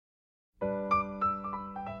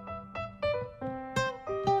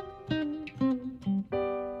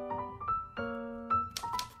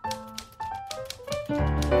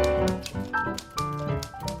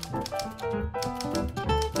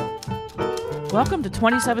Welcome to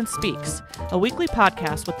 27 Speaks, a weekly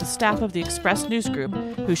podcast with the staff of the Express News Group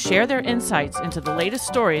who share their insights into the latest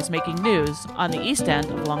stories making news on the East End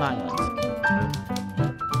of Long Island.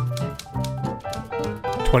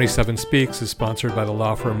 27 Speaks is sponsored by the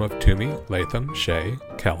law firm of Toomey, Latham, Shea,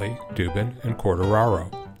 Kelly, Dubin, and Quartararo.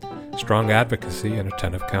 Strong advocacy and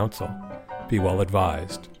attentive counsel. Be well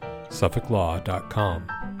advised. SuffolkLaw.com.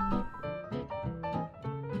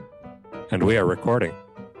 And we are recording.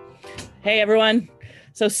 Hey, everyone.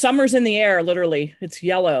 So summer's in the air, literally. It's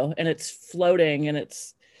yellow, and it's floating, and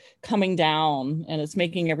it's coming down, and it's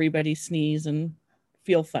making everybody sneeze and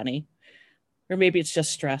feel funny. Or maybe it's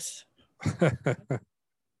just stress. And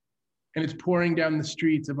it's pouring down the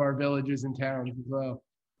streets of our villages and towns as well.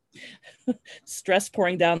 Stress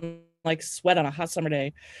pouring down like sweat on a hot summer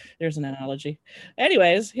day. There's an analogy.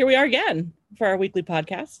 Anyways, here we are again for our weekly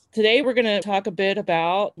podcast. Today, we're going to talk a bit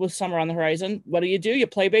about, with summer on the horizon, what do? You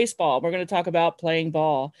play baseball. We're going to talk about playing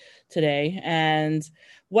ball today and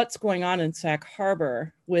what's going on in Sag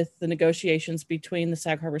Harbor with the negotiations between the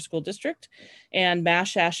Sag Harbor School District and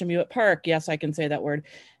Mashashamuett Park. Yes, I can say that word.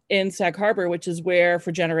 In Sag Harbor, which is where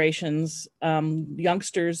for generations,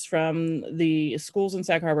 youngsters from the schools in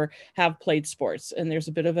Sag Harbor have played sports. And there's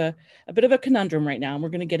a bit of a conundrum right now, and we're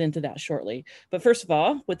going to get into that shortly. But first of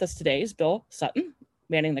all, with us today is Bill Sutton,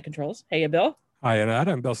 manning the controls. Hey, Bill. Hi, Annette.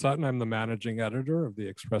 I'm Bill Sutton. I'm the managing editor of the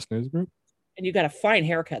Express News Group. And you got a fine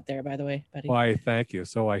haircut there, by the way, buddy. Why, thank you.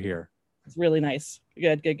 So I hear. It's really nice.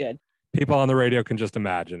 Good. People on the radio can just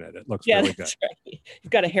imagine it. It looks really good. That's right.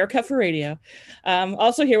 You've got a haircut for radio.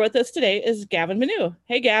 Also here with us today is Gavin Manu.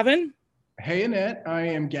 Hey, Gavin. Hey, Annette. I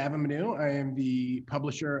am Gavin Manu. I am the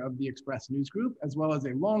publisher of the Express News Group, as well as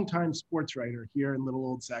a longtime sports writer here in little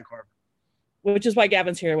old Sag Harbor. Which is why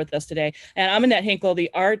Gavin's here with us today. And I'm Annette Hinkle,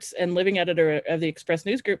 the arts and living editor of the Express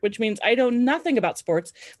News Group, which means I know nothing about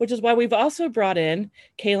sports, which is why we've also brought in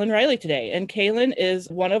Kaylin Riley today. And Kaylin is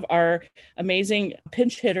one of our amazing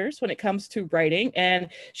pinch hitters when it comes to writing. And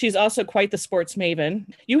she's also quite the sports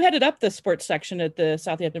maven. You headed up the sports section at the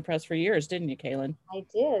Southampton Press for years, didn't you, Kaylin? I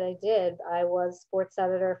did. I was sports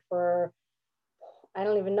editor for I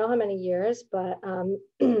don't even know how many years, but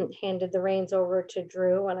handed the reins over to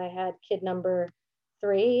Drew when I had kid number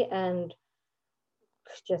 3 and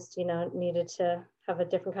just, needed to have a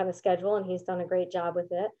different kind of schedule, and he's done a great job with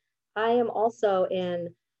it. I am also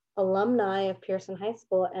an alumni of Pearson High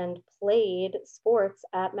School and played sports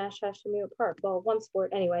at Mashashamuett Park. Well, one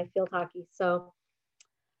sport anyway, field hockey. So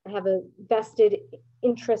I have a vested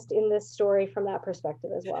interest in this story from that perspective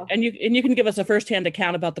as well. And you can give us a firsthand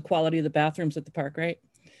account about the quality of the bathrooms at the park, right?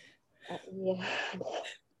 Yeah.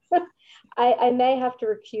 I may have to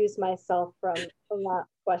recuse myself from that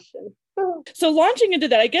question. So launching into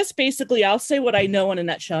that, I guess basically I'll say what I know in a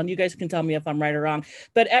nutshell, and you guys can tell me if I'm right or wrong.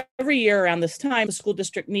 But every year around this time, the school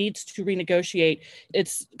district needs to renegotiate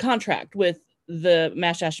its contract with the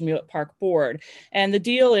Mashashamuett Park Board. And the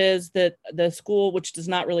deal is that the school, which does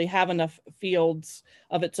not really have enough fields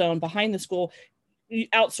of its own behind the school,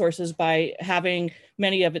 outsources by having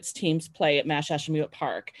many of its teams play at Mashashamuett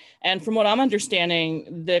Park. And from what I'm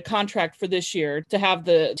understanding, the contract for this year to have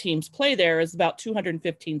the teams play there is about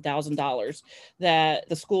 $215,000 that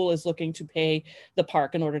the school is looking to pay the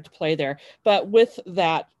park in order to play there. But with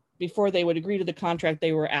that, before they would agree to the contract,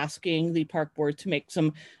 they were asking the park board to make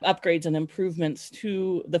some upgrades and improvements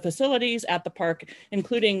to the facilities at the park,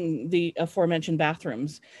 including the aforementioned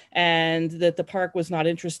bathrooms, and that the park was not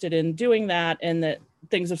interested in doing that, and that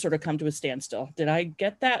things have sort of come to a standstill. Did I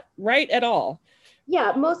get that right at all?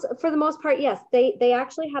 Yeah, for the most part, yes. They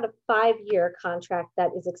actually had a 5-year contract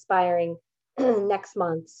that is expiring next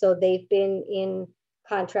month. So they've been in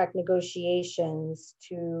contract negotiations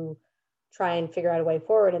to try and figure out a way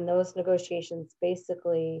forward. And those negotiations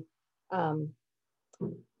basically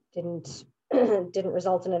didn't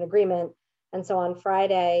result in an agreement. And so on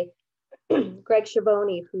Friday, Greg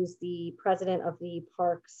Schiavone, who's the president of the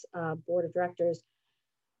park's board of directors,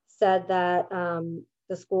 said that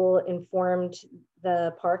the school informed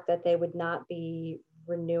the park that they would not be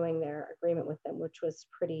renewing their agreement with them, which was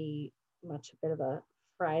pretty much a bit of a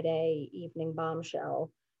Friday evening bombshell,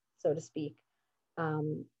 so to speak.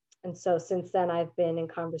 And so since then, I've been in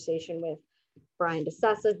conversation with Brian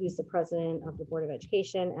DeSessa, who's the president of the Board of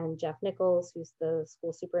Education, and Jeff Nichols, who's the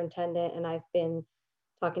school superintendent. And I've been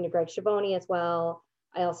talking to Greg Schiavone as well.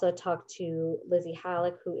 I also talked to Lizzie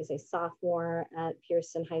Halleck, who is a sophomore at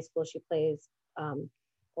Pearson High School. She plays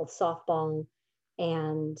both softball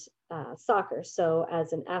and soccer. So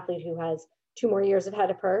as an athlete who has 2 more years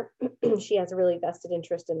ahead of her, she has a really vested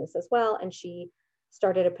interest in this as well. And she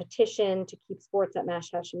started a petition to keep sports at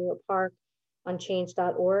Mashashamuett Park. on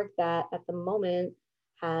change.org that at the moment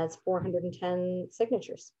has 410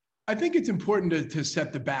 signatures. I think it's important to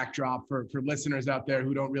set the backdrop for listeners out there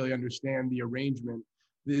who don't really understand the arrangement,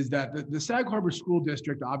 is that the Sag Harbor School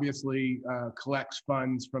District obviously collects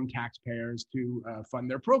funds from taxpayers to fund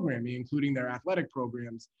their programming, including their athletic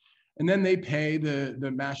programs. And then they pay the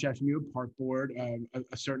Massash-Shemua Park Board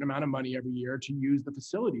a certain amount of money every year to use the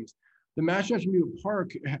facilities. The Massash-Shemua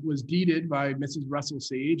Park was deeded by Mrs. Russell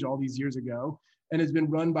Sage all these years ago, and has been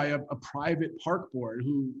run by a private park board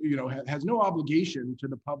who, has no obligation to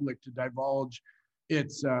the public to divulge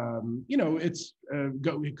its,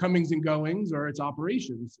 comings and goings or its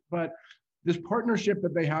operations. But this partnership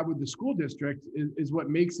that they have with the school district is what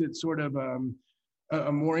makes it sort of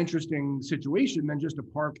a more interesting situation than just a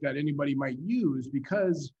park that anybody might use,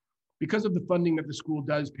 because of the funding that the school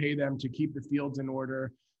does pay them to keep the fields in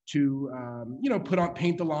order, to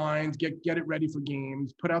paint the lines, get it ready for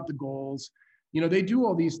games, put out the goals. They do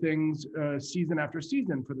all these things season after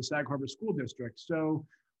season for the Sag Harbor School District. So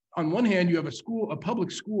on one hand, you have a public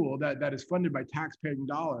school that is funded by taxpaying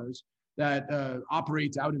dollars that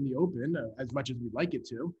operates out in the open as much as we'd like it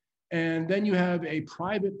to. And then you have a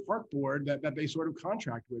private park board that they sort of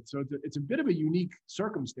contract with. So it's a bit of a unique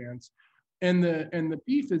circumstance. And the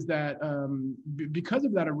beef is that because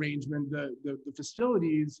of that arrangement, the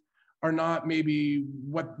facilities are not maybe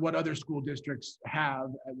what other school districts have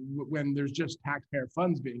when there's just taxpayer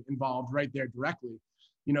funds being involved right there directly.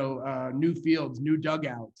 New fields, new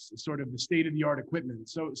dugouts, sort of the state-of-the-art equipment.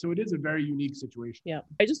 So it is a very unique situation. Yeah,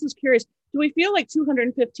 I just was curious, do we feel like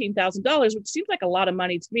 $215,000, which seems like a lot of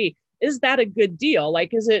money to me, is that a good deal?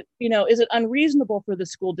 Like, is it unreasonable for the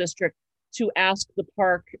school district to ask the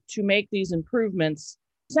park to make these improvements?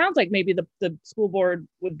 Sounds like maybe the school board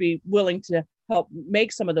would be willing to help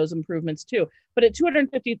make some of those improvements too. But at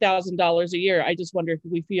 $250,000 a year, I just wonder if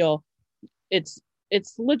we feel it's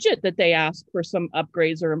legit that they ask for some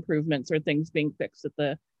upgrades or improvements or things being fixed at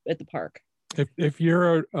the park. If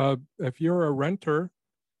you're a renter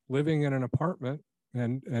living in an apartment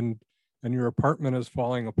and your apartment is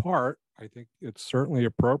falling apart, I think it's certainly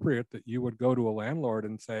appropriate that you would go to a landlord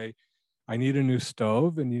and say, I need a new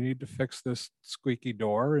stove, and you need to fix this squeaky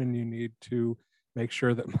door, and you need to make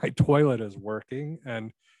sure that my toilet is working,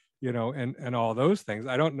 and all those things.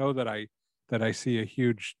 I don't know that I see a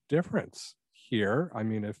huge difference here. I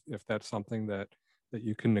mean, if that's something that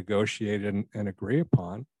you can negotiate and agree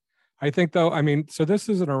upon. I think, though, so this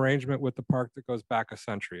is an arrangement with the park that goes back a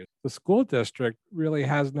century. The school district really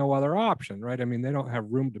has no other option, right? I mean, they don't have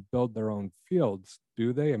room to build their own fields,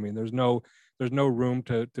 do they? I mean, there's no room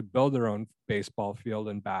to build their own baseball field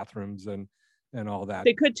and bathrooms and all that.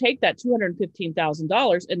 They could take that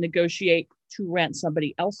 $215,000 and negotiate to rent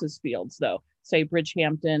somebody else's fields, though. Say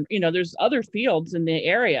Bridgehampton, there's other fields in the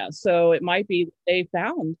area. So it might be they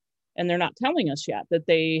found, and they're not telling us yet, that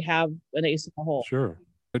they have an ace in the hole. Sure.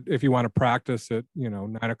 But if you want to practice at,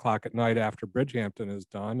 9:00 at night after Bridgehampton is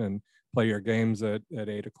done and play your games at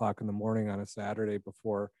 8:00 in the morning on a Saturday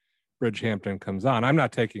before Bridgehampton comes on, I'm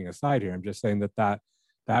not taking a side here. I'm just saying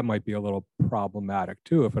that might be a little problematic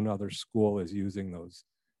too if another school is using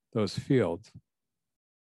those fields.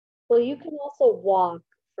 Well, you can also walk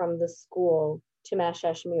from the school to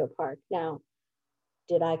Massash-Shemua Park. Now,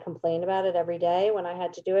 did I complain about it every day when I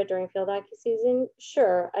had to do it during field hockey season?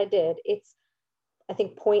 Sure, I did. It's, I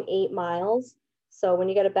think, 0.8 miles. So when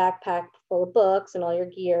you get a backpack full of books and all your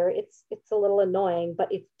gear, it's a little annoying, but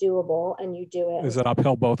it's doable and you do it. Is it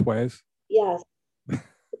uphill both ways? Yes,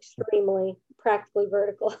 extremely, practically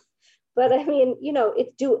vertical. But I mean,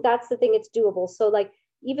 that's the thing, it's doable. So like,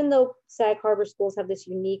 even though Sag Harbor schools have this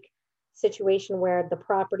unique situation where the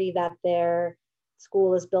property that their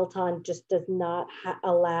school is built on just does not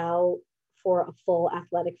allow for a full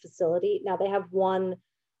athletic facility. Now they have one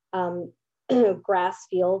grass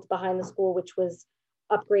field behind the school, which was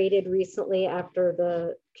upgraded recently after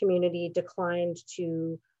the community declined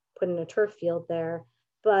to put in a turf field there.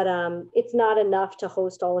 But it's not enough to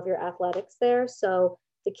host all of your athletics there. So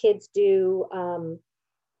the kids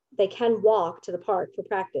they can walk to the park for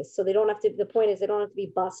practice. So they don't have to, the point is they don't have to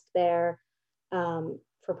be bussed there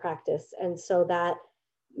for practice. And so that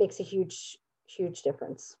makes a huge, huge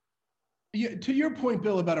difference. Yeah, to your point,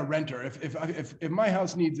 Bill, about a renter, if my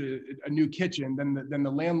house needs a new kitchen, then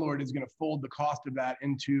the landlord is going to fold the cost of that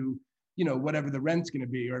into, whatever the rent's going to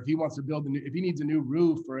be. Or if he wants to if he needs a new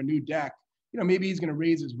roof or a new deck, maybe he's going to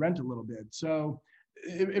raise his rent a little bit. So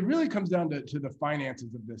it really comes down to the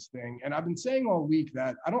finances of this thing. And I've been saying all week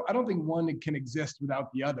that I don't think one can exist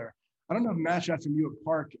without the other. I don't know if Nash SMU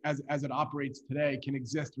Park, as it operates today, can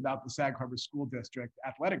exist without the Sag Harbor School District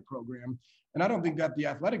athletic program. And I don't think that the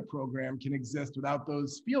athletic program can exist without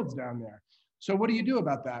those fields down there. So what do you do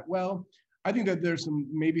about that? Well, I think that there's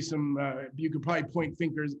maybe some, you could probably point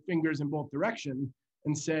fingers in both directions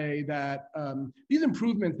and say that these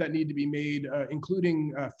improvements that need to be made,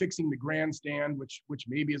 including fixing the grandstand, which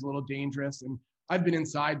maybe is a little dangerous. And I've been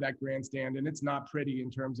inside that grandstand and it's not pretty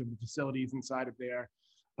in terms of the facilities inside of there.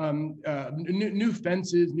 New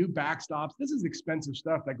fences, new backstops. This is expensive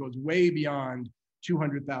stuff that goes way beyond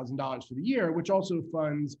 $200,000 for the year, which also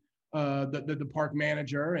funds the park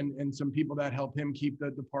manager and some people that help him keep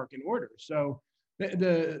the park in order. So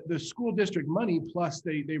the school district money plus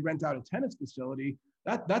they rent out a tennis facility,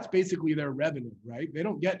 that's basically their revenue, right? They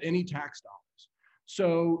don't get any tax dollars.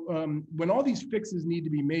 So when all these fixes need to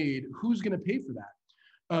be made, who's going to pay for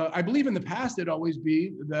that? I believe in the past it'd always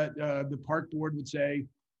be that the park board would say,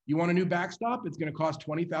 you want a new backstop? It's going to cost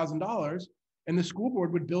 $20,000, and the school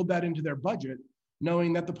board would build that into their budget,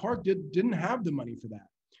 knowing that the park didn't have the money for that.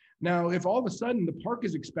 Now, if all of a sudden the park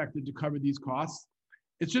is expected to cover these costs,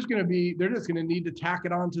 it's just going to be, they're just going to need to tack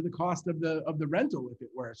it on to the cost of the rental, if it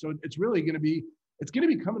were. So it's really going to be, it's going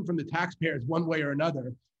to be coming from the taxpayers one way or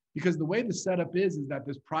another, because the way the setup is that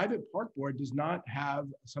this private park board does not have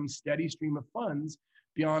some steady stream of funds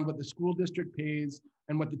beyond what the school district pays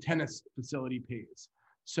and what the tennis facility pays.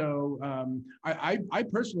 So I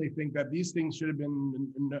personally think that these things should have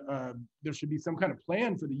been, there should be some kind of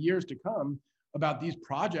plan for the years to come about these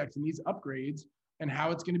projects and these upgrades and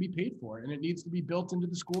how it's going to be paid for. And it needs to be built into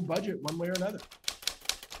the school budget one way or another.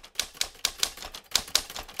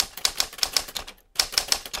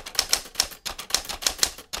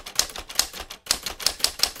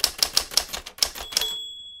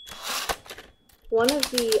 One of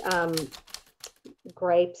the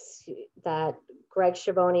gripes that Greg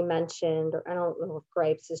Schiavone mentioned, or I don't know if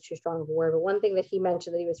gripes is too strong of a word, but one thing that he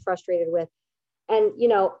mentioned that he was frustrated with, and, you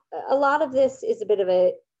know, a lot of this is a bit of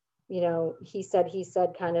a, you know, he said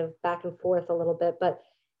kind of back and forth a little bit, but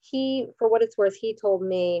he, for what it's worth, he told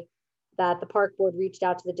me that the park board reached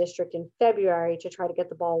out to the district in February to try to get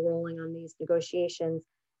the ball rolling on these negotiations,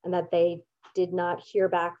 and that they did not hear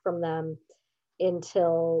back from them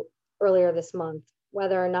until earlier this month.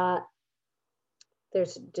 Whether or not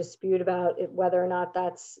there's a dispute about it, whether or not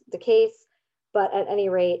that's the case, but at any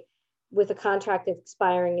rate, with a contract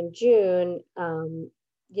expiring in June,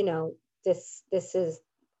 you know, this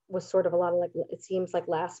was sort of a lot of, like, it seems like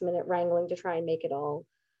last minute wrangling to try and make it all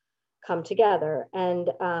come together. And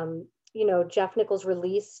you know, Jeff Nichols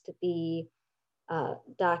released the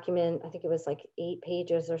document, I think it was like 8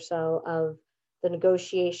 pages or so of the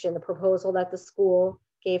negotiation, the proposal that the school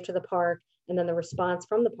gave to the park, and then the response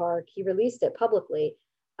from the park. He released it publicly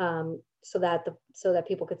so that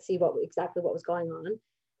people could see exactly what was going on.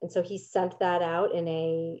 And so he sent that out in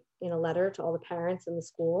a letter to all the parents in the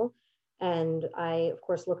school. And I, of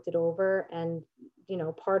course, looked it over. And, you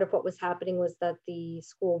know, part of what was happening was that the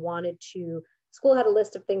school had a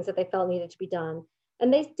list of things that they felt needed to be done.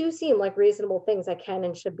 And they do seem like reasonable things that can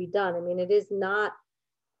and should be done. I mean, it is not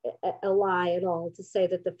a lie at all to say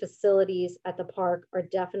that the facilities at the park are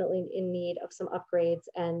definitely in need of some upgrades.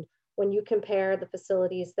 And when you compare the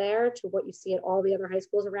facilities there to what you see at all the other high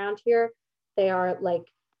schools around here, they are like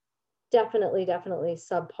definitely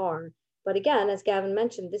subpar. But again, as Gavin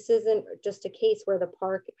mentioned, this isn't just a case where the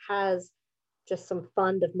park has just some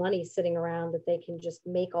fund of money sitting around that they can just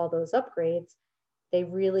make all those upgrades. They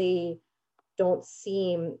really don't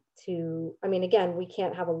seem to, I mean, again, we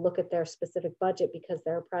can't have a look at their specific budget because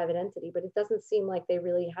they're a private entity, but it doesn't seem like they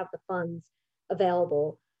really have the funds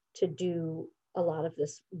available to do a lot of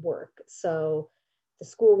this work. So the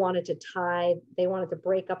school wanted to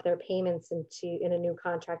break up their payments in a new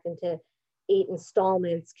contract into 8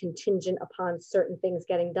 installments contingent upon certain things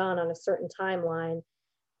getting done on a certain timeline.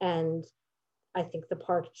 And I think the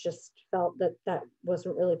park just felt that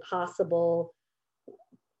wasn't really possible.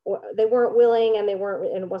 They weren't willing, and it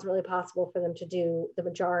wasn't really possible for them to do the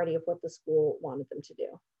majority of what the school wanted them to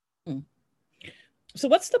do. So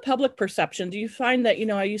what's the public perception? Do you find that, you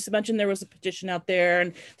know, I used to mention there was a petition out there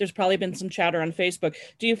and there's probably been some chatter on Facebook.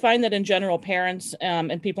 Do you find that in general parents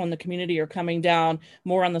and people in the community are coming down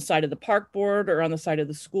more on the side of the park board or on the side of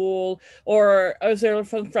the school? Or is there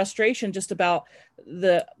some frustration just about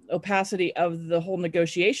the opacity of the whole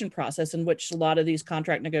negotiation process in which a lot of these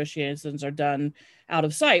contract negotiations are done out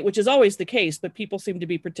of sight, which is always the case, but people seem to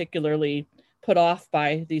be particularly put off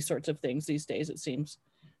by these sorts of things these days, it seems.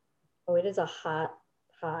 Oh, it is a hot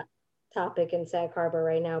topic in Sag Harbor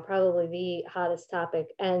right now, probably the hottest topic.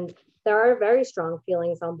 And there are very strong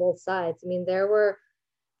feelings on both sides. I mean, there were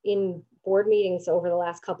in board meetings over the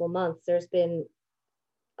last couple months, there's been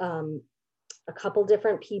a couple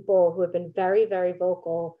different people who have been very, very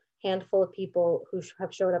vocal, handful of people who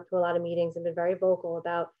have showed up to a lot of meetings and been very vocal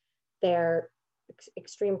about their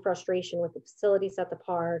extreme frustration with the facilities at the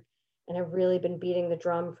park, and have really been beating the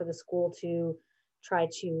drum for the school to try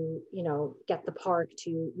to, get the park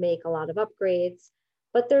to make a lot of upgrades.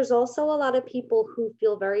 But there's also a lot of people who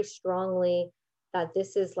feel very strongly that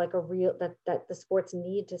this is like that the sports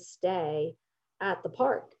need to stay at the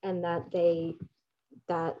park, and that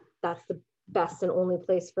that's the best and only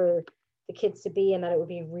place for the kids to be, and that it would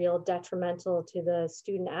be real detrimental to the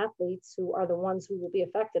student athletes who are the ones who will be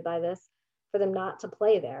affected by this for them not to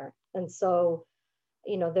play there. And so,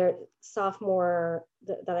 their sophomore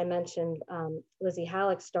that I mentioned, Lizzie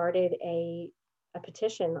Halleck, started a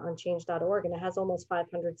petition on change.org, and it has almost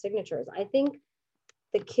 500 signatures. I think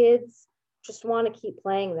the kids just want to keep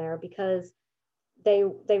playing there because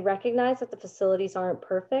they recognize that the facilities aren't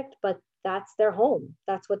perfect, but that's their home.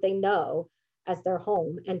 That's what they know as their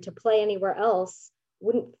home. And to play anywhere else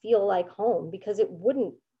wouldn't feel like home, because it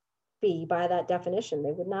wouldn't be by that definition.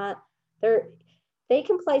 They would not, they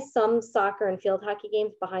can play some soccer and field hockey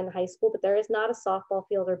games behind the high school, but there is not a softball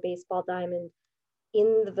field or baseball diamond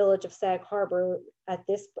in the village of Sag Harbor at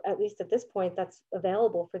least at this point that's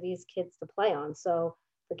available for these kids to play on. So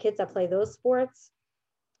for kids that play those sports,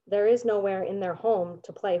 there is nowhere in their home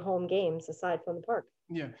to play home games aside from the park.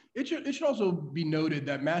 Yeah, it should also be noted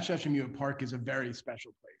that Massachusetts Park is a very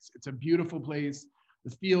special place. It's a beautiful place.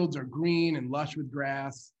 The fields are green and lush with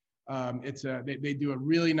grass. They do a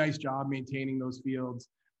really nice job maintaining those fields.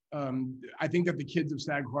 I think that the kids of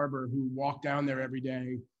Sag Harbor who walk down there every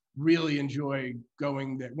day really enjoy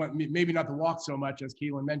going there. Maybe not the walk so much, as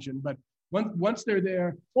Caitlin mentioned, but once they're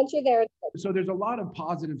there. Once you're there. So there's a lot of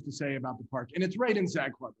positives to say about the park, and it's right in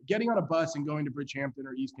Sag Harbor. Getting on a bus and going to Bridgehampton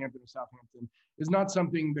or East Hampton or Southampton is not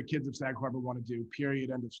something the kids of Sag Harbor want to do, period,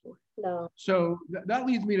 end of story. No. So that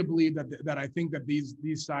leads me to believe that I think that these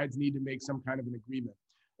sides need to make some kind of an agreement.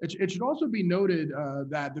 It should also be noted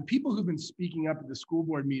that the people who've been speaking up at the school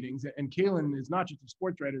board meetings, and Caitlin is not just a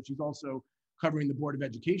sports writer, she's also covering the Board of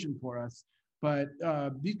Education for us, but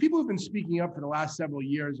these people who've been speaking up for the last several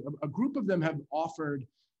years, a group of them have offered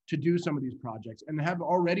to do some of these projects and have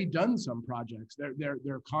already done some projects.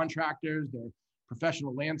 They're contractors, they're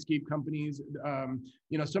professional landscape companies.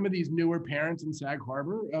 Some of these newer parents in Sag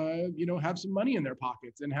Harbor, have some money in their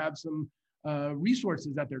pockets and have some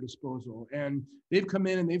resources at their disposal. And they've come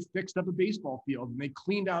in and they've fixed up a baseball field, and they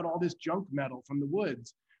cleaned out all this junk metal from the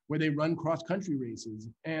woods where they run cross-country races.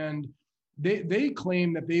 And they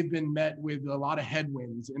claim that they've been met with a lot of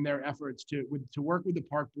headwinds in their efforts to work with the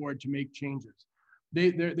park board to make changes.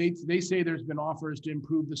 They say there's been offers to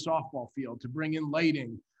improve the softball field, to bring in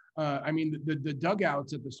lighting. The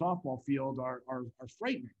dugouts at the softball field are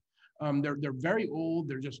frightening. They're very old.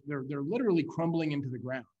 They're literally crumbling into the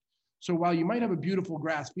ground. So while you might have a beautiful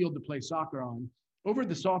grass field to play soccer on, over at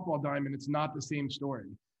the softball diamond, it's not the same story.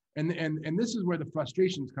 And this is where the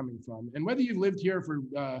frustration is coming from. And whether you've lived here for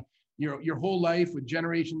your whole life with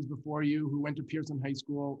generations before you who went to Pearson High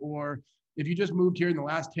School, or if you just moved here in the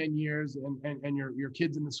last 10 years and your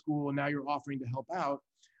kid's in the school and now you're offering to help out,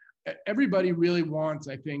 everybody really wants,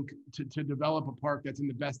 I think, to develop a park that's in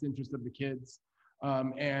the best interest of the kids. I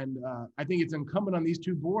think it's incumbent on these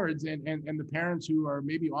two boards and the parents who are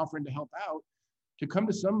maybe offering to help out to come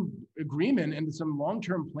to some agreement and to some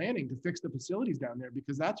long-term planning to fix the facilities down there,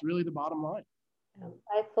 because that's really the bottom line.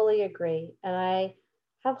 I fully agree. And I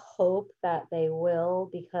have hope that they will,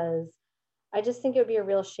 because I just think it would be a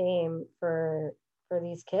real shame for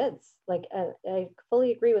these kids. Like, I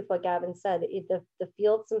fully agree with what Gavin said. The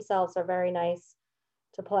fields themselves are very nice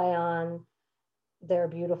to play on. They're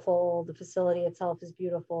beautiful. The facility itself is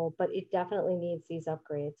beautiful, but it definitely needs these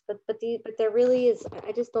upgrades. But there really is,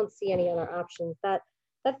 I just don't see any other options. That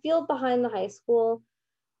field behind the high school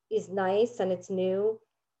is nice and it's new,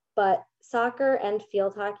 but soccer and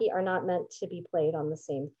field hockey are not meant to be played on the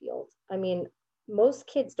same field. I mean, most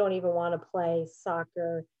kids don't even want to play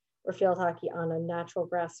soccer or field hockey on a natural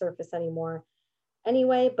grass surface anymore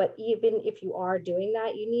anyway. But even if you are doing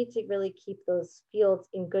that, you need to really keep those fields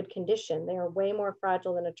in good condition. They are way more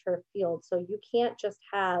fragile than a turf field. So you can't just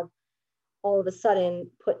have all of a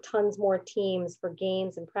sudden put tons more teams for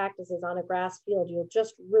games and practices on a grass field. You'll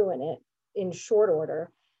just ruin it in short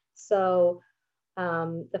order. So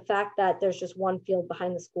the fact that there's just one field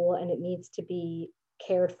behind the school and it needs to be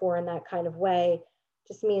cared for in that kind of way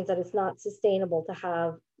just means that it's not sustainable to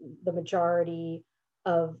have the majority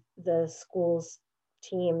of the school's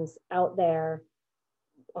teams out there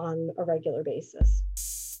on a regular basis.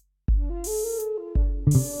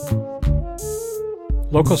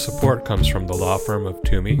 Local support comes from the law firm of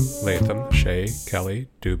Toomey, Latham, Shea, Kelly,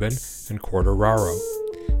 Dubin, and Corderaro.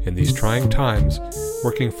 In these trying times,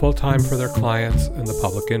 working full-time for their clients and the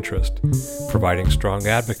public interest, providing strong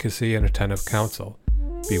advocacy and attentive counsel.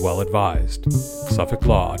 Be well advised.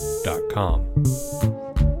 SuffolkLaw.com.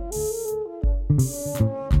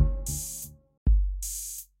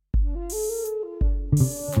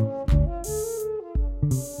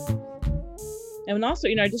 And also,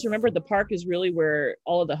 I just remembered the park is really where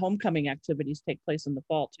all of the homecoming activities take place in the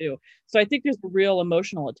fall too. So I think there's a real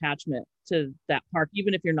emotional attachment to that park,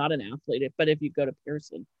 even if you're not an athlete, but if you go to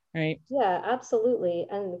Pearson, right? Yeah, absolutely.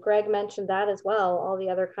 And Greg mentioned that as well, all the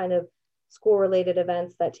other kind of school related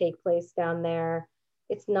events that take place down there.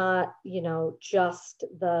 It's not, just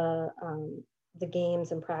the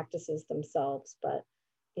games and practices themselves, but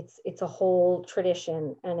it's a whole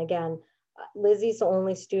tradition. And again, Lizzie's the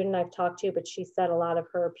only student I've talked to, but she said a lot of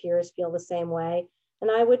her peers feel the same way. And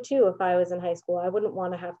I would too, if I was in high school. I wouldn't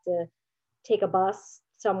want to have to take a bus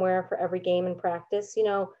somewhere for every game and practice.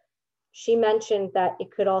 She mentioned that it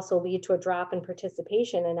could also lead to a drop in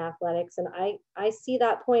participation in athletics. And I see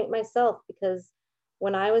that point myself, because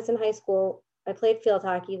when I was in high school, I played field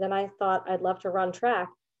hockey. Then I thought I'd love to run track.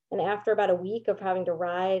 And after about a week of having to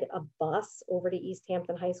ride a bus over to East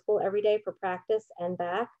Hampton High School every day for practice and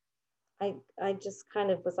back, I just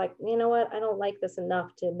kind of was like, you know what? I don't like this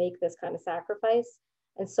enough to make this kind of sacrifice.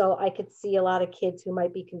 And so I could see a lot of kids who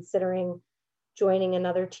might be considering joining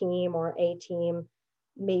another team or a team.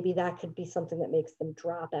 Maybe that could be something that makes them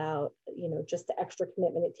drop out, just the extra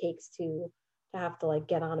commitment it takes to have to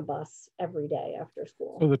get on a bus every day after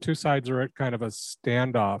school. So the two sides are at kind of a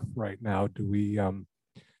standoff right now. Do we,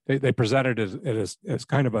 they presented it as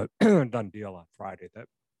kind of a done deal on Friday, that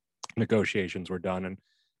negotiations were done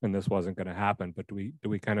and this wasn't going to happen. But do we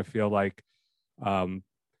kind of feel like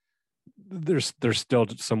there's still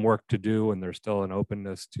some work to do, and there's still an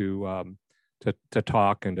openness to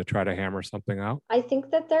talk and to try to hammer something out? I think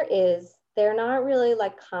that there is. They're not really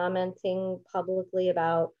commenting publicly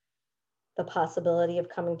about the possibility of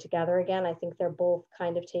coming together again. I think they're both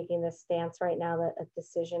kind of taking this stance right now that a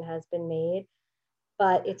decision has been made.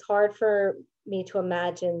 But it's hard for me to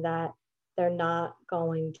imagine that they're not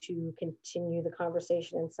going to continue the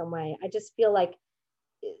conversation in some way. I just feel like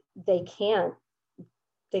they can't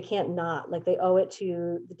not, they owe it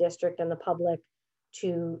to the district and the public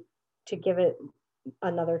to give it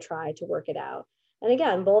another try to work it out. And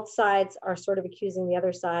again, both sides are sort of accusing the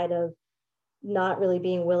other side of not really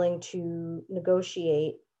being willing to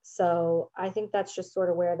negotiate. So I think that's just sort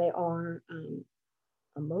of where they are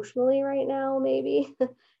emotionally right now, maybe.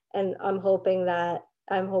 And I'm hopeful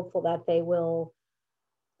that they will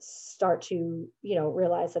start to,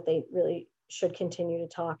 realize that they really should continue to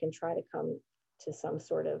talk and try to come to some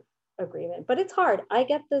sort of agreement. But it's hard. I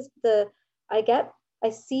get I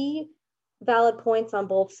see valid points on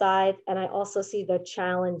both sides, and I also see the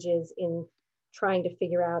challenges in trying to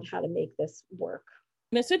figure out how to make this work.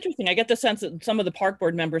 And it's interesting. I get the sense that some of the park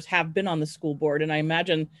board members have been on the school board, and I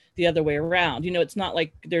imagine the other way around. It's not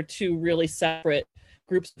like they're two really separate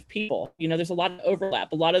groups of people. There's a lot of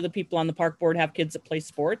overlap. A lot of the people on the park board have kids that play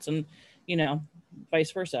sports, and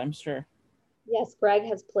vice versa, I'm sure. Yes, Greg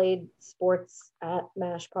has played sports at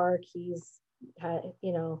Mash Park. He's had,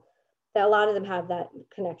 a lot of them have that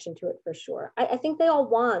connection to it for sure. I think they all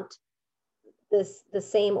want the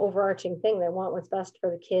same overarching thing. They want what's best for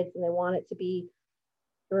the kids, and they want it to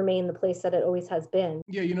remain the place that it always has been.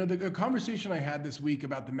 Yeah, the conversation I had this week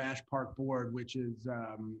about the Mash Park board, which is,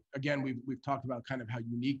 again, we've talked about kind of how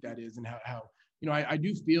unique that is, and how I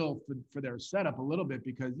do feel for their setup a little bit,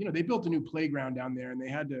 because, they built a new playground down there, and they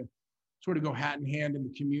had to sort of go hat in hand in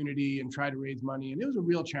the community and try to raise money. And it was a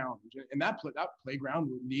real challenge. And that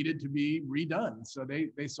playground needed to be redone. So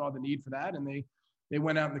they saw the need for that, and they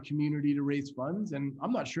went out in the community to raise funds. And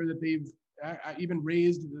I'm not sure that they've even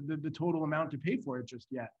raised the total amount to pay for it just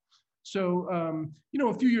yet. So, a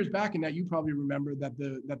few years back, and that you probably remember, that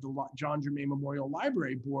the John Germain Memorial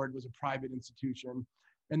Library Board was a private institution,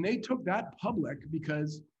 and they took that public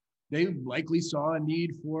because they likely saw a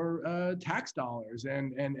need for tax dollars,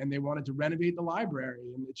 and they wanted to renovate the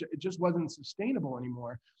library, and it just wasn't sustainable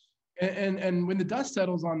anymore. And when the dust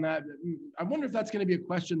settles on that, I wonder if that's going to be a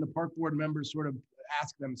question the park board members sort of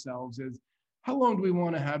ask themselves: is how long do we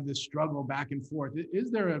want to have this struggle back and forth? Is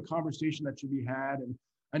there a conversation that should be had? And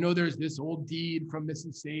I know there's this old deed from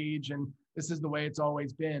Mrs. Sage, and this is the way it's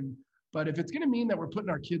always been. But if it's going to mean that we're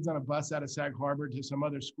putting our kids on a bus out of Sag Harbor to some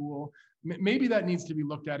other school, maybe that needs to be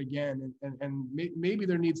looked at again. And maybe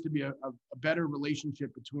there needs to be a better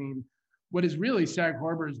relationship between what is really Sag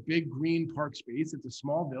Harbor's big green park space. It's a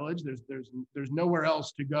small village. There's nowhere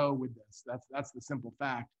else to go with this. That's the simple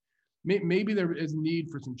fact. Maybe there is a need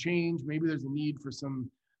for some change. Maybe there's a need for some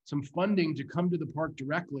funding to come to the park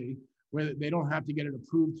directly, where they don't have to get it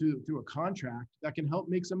approved through a contract, that can help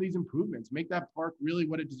make some of these improvements, make that park really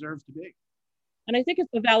what it deserves to be. And I think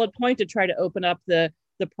it's a valid point to try to open up the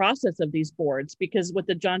process of these boards, because with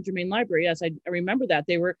the John Germain Library, yes, I remember that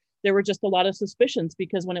there were just a lot of suspicions,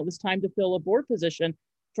 because when it was time to fill a board position,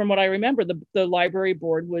 from what I remember, the library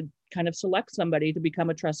board would kind of select somebody to become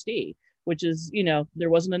a trustee, which is, there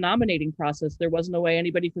wasn't a nominating process. There wasn't a way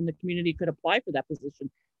anybody from the community could apply for that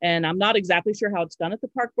position. And I'm not exactly sure how it's done at the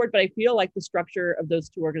park board, but I feel like the structure of those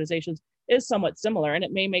two organizations is somewhat similar. And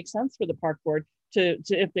it may make sense for the park board to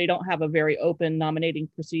if they don't have a very open nominating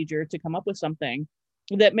procedure, to come up with something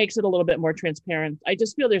that makes it a little bit more transparent. I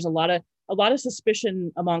just feel there's a lot of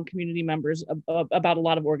suspicion among community members about a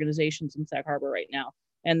lot of organizations in Sag Harbor right now.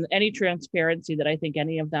 And any transparency that I think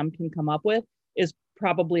any of them can come up with is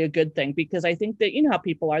probably a good thing, because I think that, how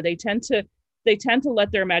people are, they tend to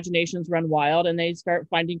let their imaginations run wild, and they start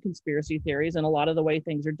finding conspiracy theories in a lot of the way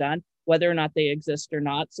things are done, whether or not they exist or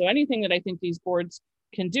not. So anything that I think these boards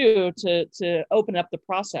can do to open up the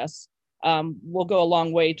process will go a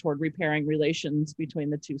long way toward repairing relations between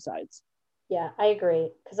the two sides. Yeah, I agree.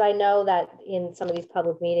 Because I know that in some of these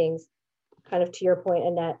public meetings, kind of to your point,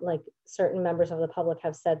 Annette, like certain members of the public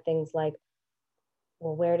have said things like,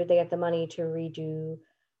 well, where did they get the money to redo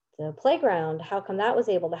the playground? How come that was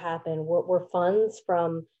able to happen? Were funds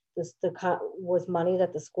from was money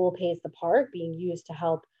that the school pays the park being used to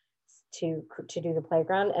help to do the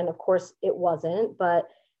playground? And of course it wasn't, but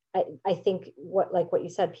I think what you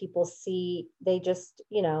said, people see, they just,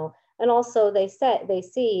 and also they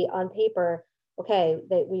see on paper, okay,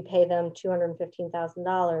 we pay them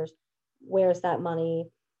 $215,000. Where's that money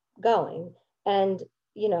going? And,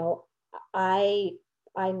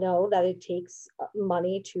 I know that it takes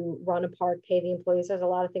money to run a park, pay the employees. There's a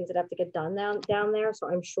lot of things that have to get done down there.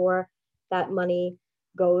 So I'm sure that money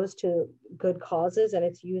goes to good causes and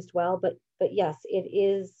it's used well. But yes, it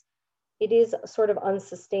is sort of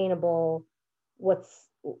unsustainable.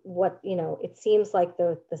 It seems like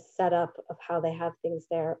the setup of how they have things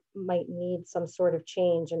there might need some sort of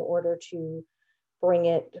change in order to bring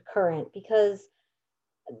it current, because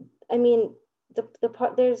I mean,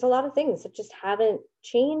 there's a lot of things that just haven't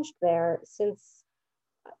changed there since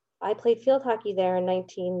I played field hockey there in the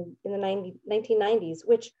 1990s,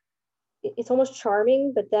 which it's almost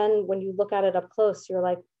charming. But then when you look at it up close, you're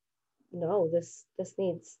like, no, these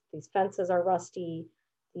fences are rusty.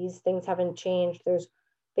 These things haven't changed. There's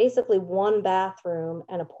basically one bathroom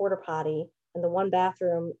and a porta potty. And the one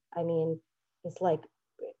bathroom, I mean, is like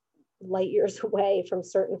light years away from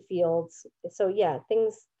certain fields. So yeah,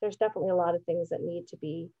 there's definitely a lot of things that need to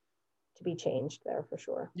be changed there for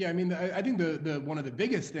sure. Yeah, I mean, I think the one of the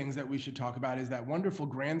biggest things that we should talk about is that wonderful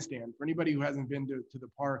grandstand. For anybody who hasn't been to the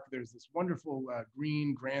park, there's this wonderful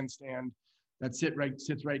green grandstand that sits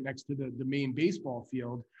right next to the main baseball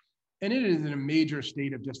field. And it is in a major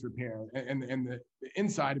state of disrepair. And the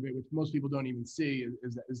inside of it, which most people don't even see,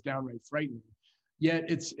 is downright frightening. Yet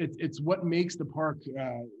it's what makes the park,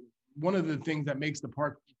 one of the things that makes the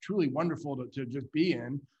park truly wonderful to just be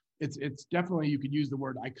in. It's definitely, you could use the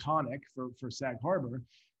word iconic for Sag Harbor.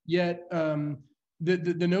 Yet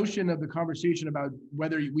the notion of the conversation about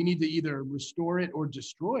whether we need to either restore it or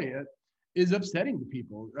destroy it is upsetting to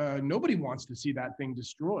people. Nobody wants to see that thing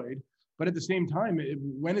destroyed. But at the same time,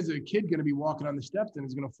 when is a kid going to be walking on the steps and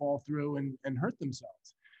is going to fall through and hurt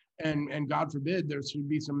themselves? And God forbid there should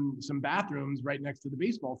be some bathrooms right next to the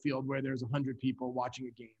baseball field where there's 100 people watching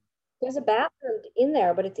a game. There's a bathroom in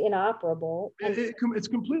there, but it's inoperable. It's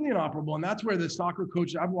completely inoperable. And that's where the soccer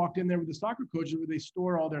coach, I've walked in there with the soccer coaches where they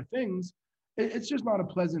store all their things. It's just not a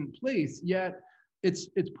pleasant place. Yet it's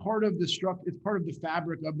part of it's part of the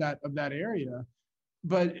fabric of that area.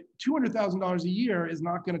 But $200,000 a year is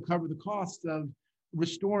not going to cover the cost of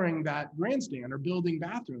restoring that grandstand or building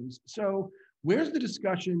bathrooms. So where's the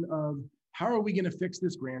discussion of how are we going to fix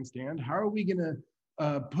this grandstand? How are we going to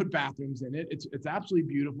put bathrooms in it? It's absolutely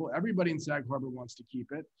beautiful. Everybody in Sag Harbor wants to keep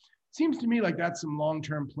it. Seems to me like that's some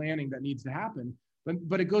long-term planning that needs to happen.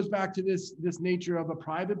 But it goes back to this nature of a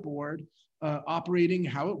private board operating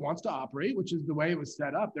how it wants to operate, which is the way it was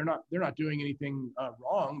set up. They're not doing anything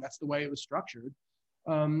wrong. That's the way it was structured.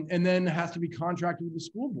 And then it has to be contracted with the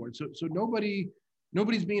school board. So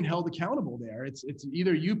nobody's being held accountable there. It's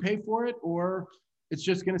either you pay for it or it's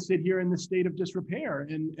just going to sit here in the state of disrepair.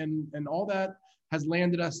 And all that has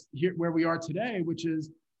landed us here where we are today, which is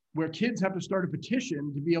where kids have to start a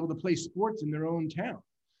petition to be able to play sports in their own town.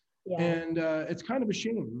 Yeah. And it's kind of a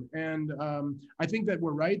shame. And I think that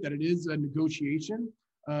we're right, that it is a negotiation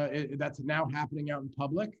that's now happening out in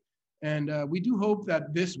public. And we do hope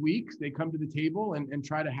that this week they come to the table and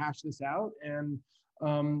try to hash this out. And,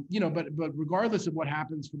 but regardless of what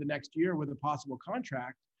happens for the next year with a possible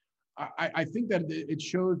contract, I think that it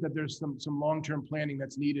shows that there's some long-term planning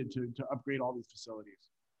that's needed to upgrade all these facilities.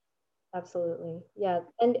 Absolutely. Yeah.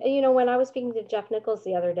 And, when I was speaking to Jeff Nichols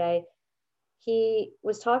the other day, he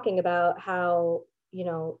was talking about how,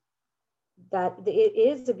 that it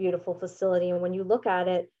is a beautiful facility. And when you look at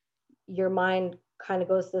it, your mind kind of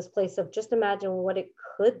goes to this place of just imagine what it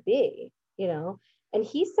could be, and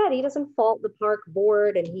he said he doesn't fault the park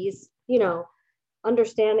board, and he's,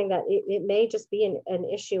 understanding that it may just be an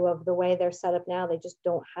issue of the way they're set up now. They just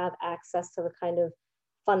don't have access to the kind of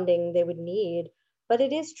funding they would need. But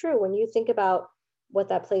it is true, when you think about what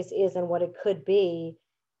that place is and what it could be,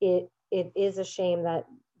 it is a shame that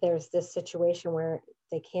there's this situation where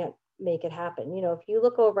they can't make it happen. If you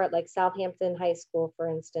look over at like Southampton High School, for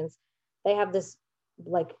instance, they have this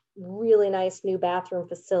like really nice new bathroom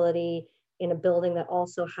facility in a building that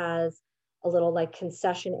also has a little like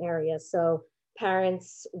concession area. So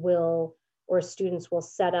parents will, or students will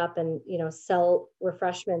set up and, sell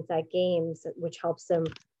refreshments at games, which helps them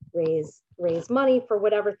raise money for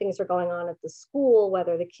whatever things are going on at the school,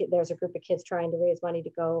 whether there's a group of kids trying to raise money to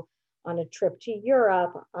go on a trip to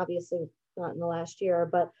Europe, obviously not in the last year,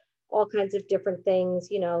 but all kinds of different things.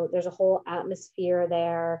 There's a whole atmosphere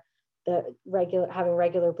there, having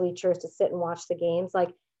regular bleachers to sit and watch the games. Like,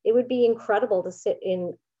 it would be incredible to sit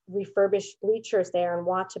in refurbished bleachers there and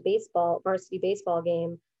watch a varsity baseball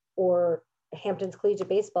game or Hampton's collegiate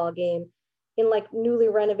baseball game in like newly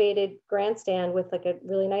renovated grandstand with like a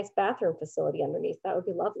really nice bathroom facility underneath. That would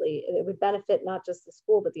be lovely. It would benefit not just the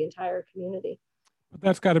school, but the entire community. But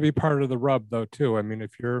that's got to be part of the rub, though, too. I mean,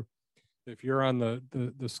 if you're on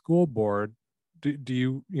the school board, do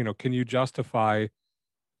you, can you justify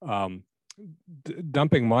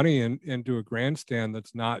dumping money into a grandstand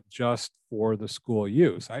that's not just for the school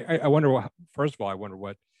use? I wonder first of all, I wonder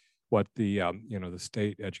what the the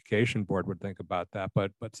state education board would think about that.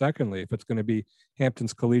 But secondly, if it's going to be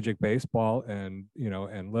Hampton's collegiate baseball and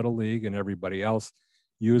and Little League and everybody else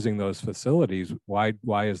using those facilities, why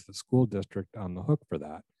is the school district on the hook for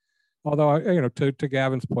that? Although to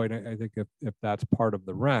Gavin's point, I think if that's part of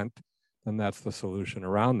the rent, then that's the solution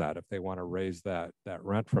around that. If they want to raise that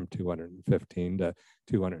rent from $215,000 to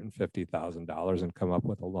 $250,000 and come up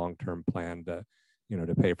with a long-term plan to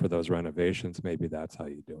to pay for those renovations, maybe that's how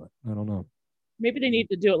you do it. I don't know. Maybe they need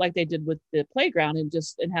to do it like they did with the playground and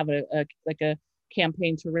have a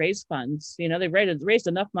campaign to raise funds. They raised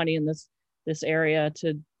enough money in this area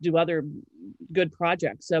to do other good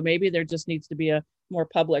projects. So maybe there just needs to be a more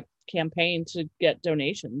public campaign to get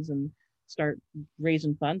donations and start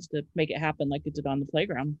raising funds to make it happen like it did on the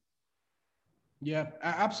playground. Yeah,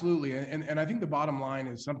 absolutely. And I think the bottom line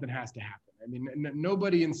is something has to happen. I mean,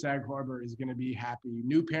 nobody in Sag Harbor is going to be happy.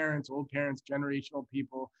 New parents, old parents, generational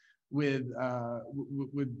people with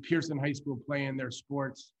Pearson High School playing their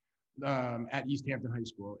sports at East Hampton High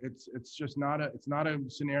School. It's just not a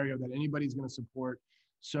scenario that anybody's going to support.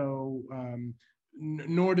 So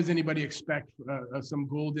nor does anybody expect some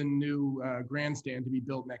golden new grandstand to be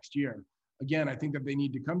built next year. Again, I think that they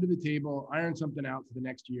need to come to the table, iron something out for the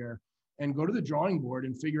next year, and go to the drawing board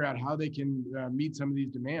and figure out how they can meet some of these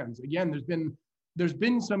demands. Again, there's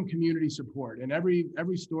been some community support, and every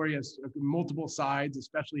story has multiple sides,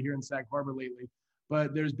 especially here in Sag Harbor lately.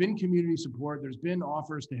 But there's been community support. There's been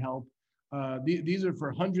offers to help. These are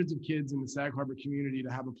for hundreds of kids in the Sag Harbor community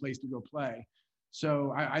to have a place to go play.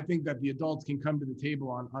 So I think that the adults can come to the table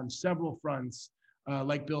on several fronts,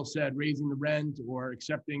 like Bill said, raising the rent or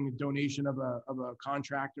accepting a donation of a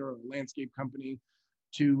contractor or a landscape company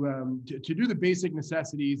to do the basic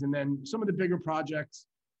necessities. And then some of the bigger projects,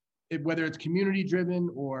 whether it's community driven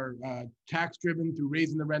or tax driven through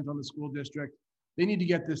raising the rent on the school district, they need to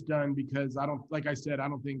get this done, because I don't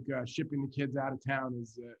think shipping the kids out of town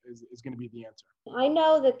is going to be the answer. I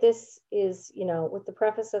know that this is, with the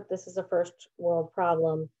preface that this is a first world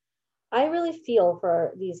problem, I really feel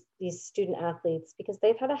for these student athletes, because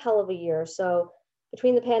they've had a hell of a year. So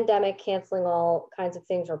between the pandemic, canceling all kinds of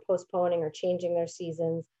things or postponing or changing their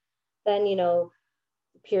seasons, then,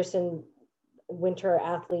 Pearson winter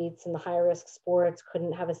athletes and the high risk sports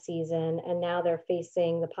couldn't have a season. And now they're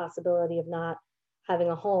facing the possibility of not having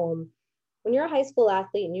a home. When you're a high school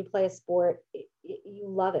athlete and you play a sport, you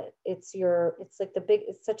love it. It's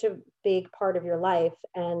such a big part of your life.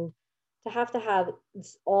 And to have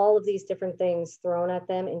all of these different things thrown at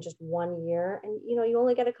them in just 1 year, and you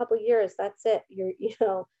only get a couple of years, that's it.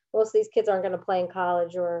 most of these kids aren't going to play in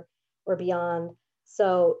college or beyond.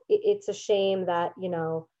 So it's a shame that, you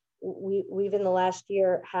know, we've in the last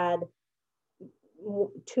year had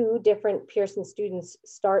 2 different Pearson students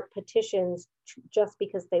start petitions just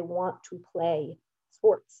because they want to play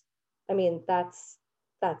sports. I mean, that's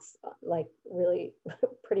like really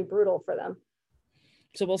pretty brutal for them.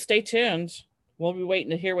 So we'll stay tuned. We'll be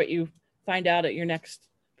waiting to hear what you find out at your next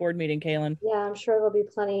board meeting, Kaylin. Yeah, I'm sure there'll be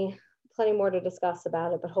plenty more to discuss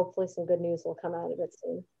about it, but hopefully some good news will come out of it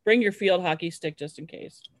soon. Bring your field hockey stick just in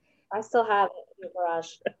case. I still have it in the garage.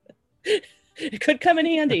 It could come in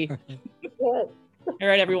handy. Good. All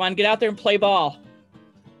right, everyone, get out there and play ball.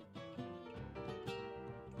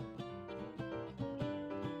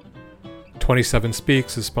 "27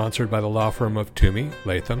 Speaks" is sponsored by the law firm of Toomey,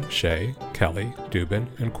 Latham, Shea, Kelly, Dubin,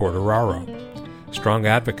 and Corderaro. Strong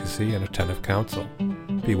advocacy and attentive counsel.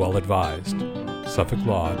 Be well advised.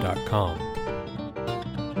 SuffolkLaw.com.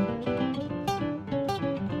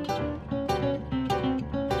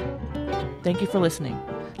 Thank you for listening.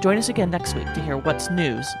 Join us again next week to hear what's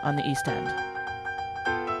news on the East End.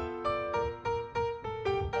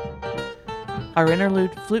 Our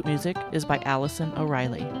interlude flute music is by Allison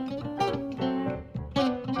O'Reilly.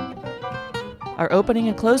 Our opening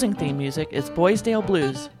and closing theme music is Boysdale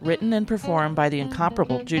Blues, written and performed by the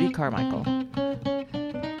incomparable Judy Carmichael.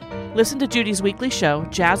 Listen to Judy's weekly show,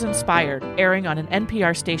 Jazz Inspired, airing on an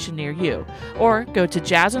NPR station near you, or go to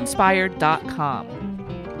jazzinspired.com.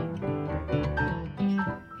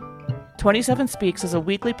 27 Speaks is a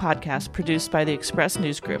weekly podcast produced by the Express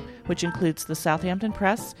News Group, which includes the Southampton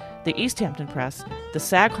Press, the East Hampton Press, the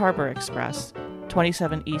Sag Harbor Express,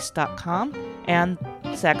 27east.com, and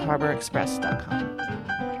sagharborexpress.com.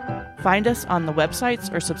 Find us on the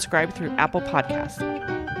websites or subscribe through Apple Podcasts.